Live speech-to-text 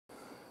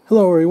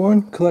Hello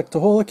everyone,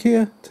 Collectaholic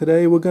here.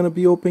 Today we're going to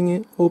be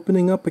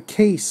opening up a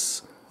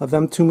case of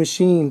them two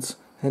machines,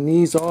 and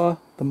these are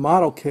the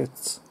model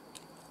kits.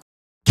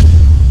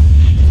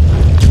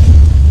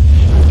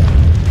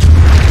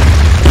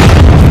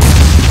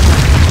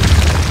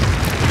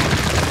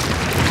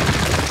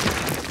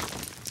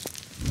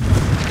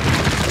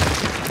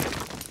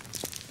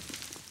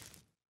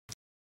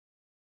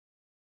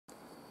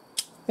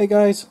 Hey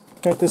guys,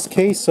 got this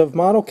case of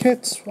model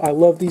kits. I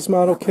love these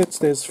model kits.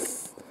 There's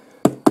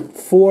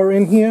 4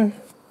 in here.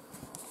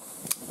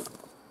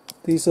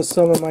 These are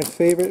some of my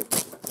favorite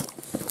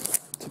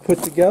to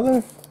put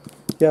together.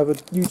 You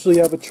usually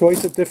have a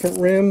choice of different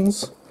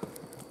rims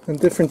and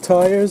different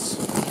tires.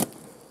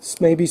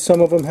 Maybe some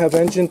of them have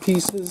engine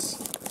pieces.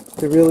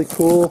 They're really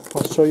cool.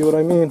 I'll show you what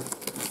I mean.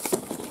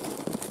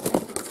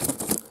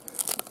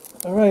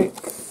 Alright,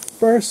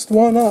 first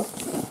one up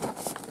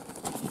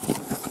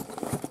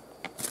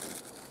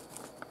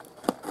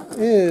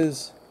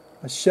is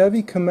a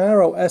Chevy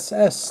Camaro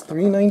SS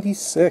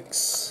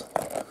 396.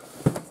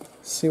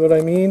 See what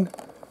I mean?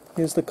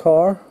 Here's the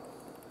car.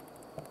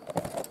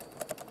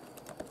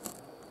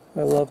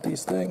 I love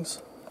these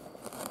things.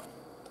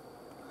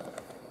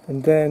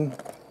 And then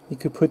you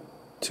could put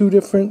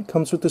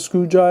comes with the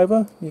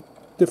screwdriver,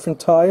 different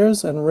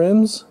tires and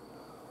rims.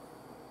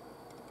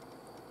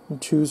 You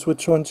choose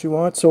which ones you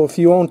want. So if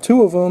you own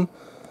 2 of them,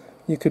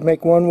 you could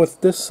make one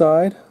with this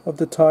side of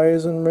the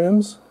tires and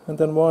rims, and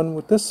then one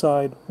with this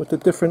side with the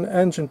different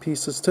engine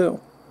pieces too.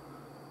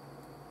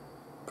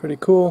 Pretty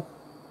cool.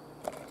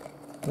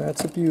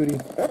 That's a beauty.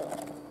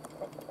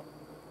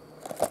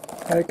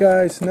 Alright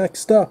guys,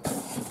 next up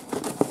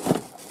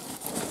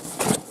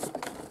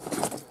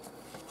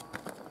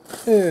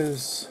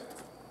is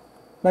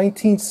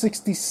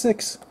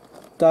 1966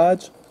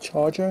 Dodge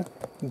Charger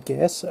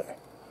gasser.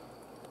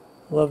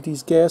 Love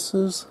these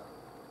gassers.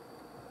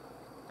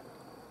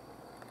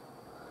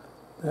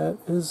 That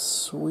is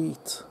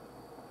sweet.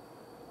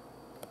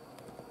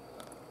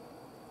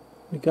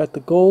 We got the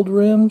gold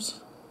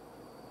rims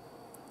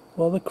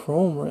or the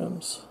chrome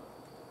rims.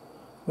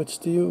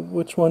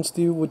 Which ones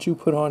would you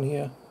put on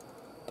here?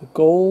 The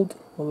gold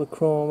or the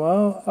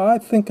chrome? I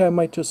think I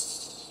might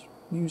just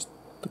use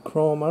the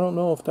chrome. I don't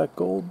know if that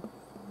gold,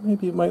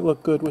 maybe it might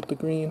look good with the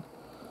green.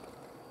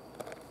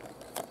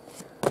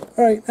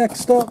 Alright,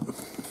 next up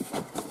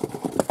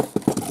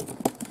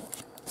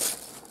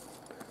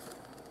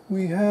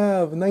we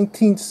have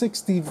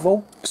 1960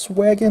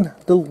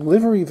 Volkswagen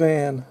delivery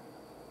van.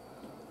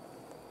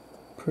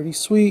 Pretty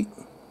sweet.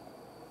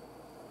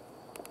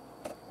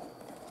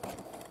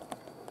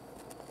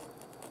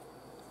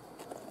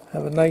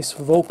 Have a nice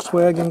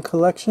Volkswagen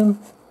collection.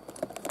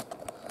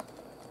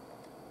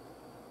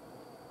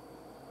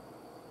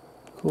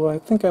 Cool, I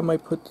think I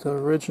might put the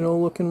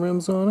original looking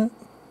rims on it.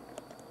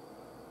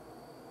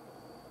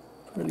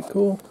 Pretty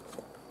cool.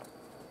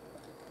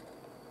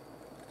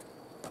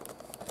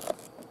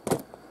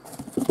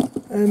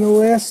 And the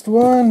last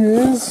one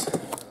is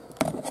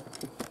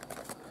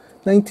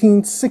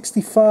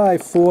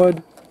 1965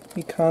 Ford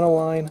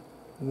Econoline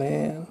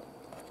van.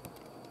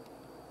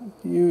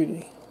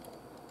 Beauty.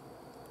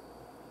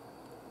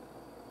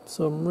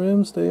 Some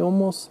rims, they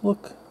almost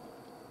look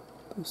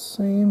the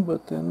same,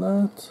 but they're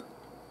not.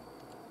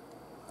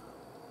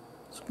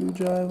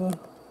 Screwdriver.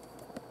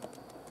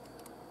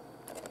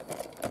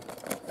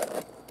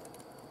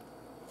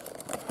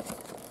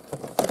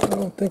 I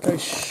don't think I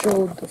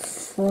showed the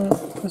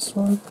front, this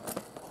one.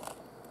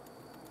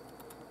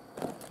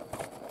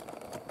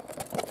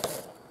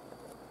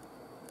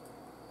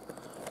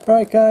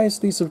 Alright guys,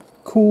 these are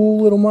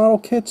cool little model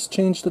kits.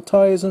 Change the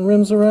tires and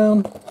rims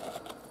around.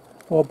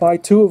 Or buy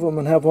 2 of them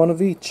and have one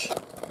of each.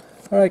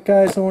 Alright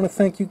guys, I want to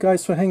thank you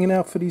guys for hanging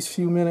out for these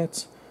few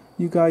minutes.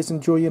 You guys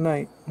enjoy your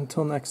night.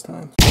 Until next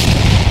time.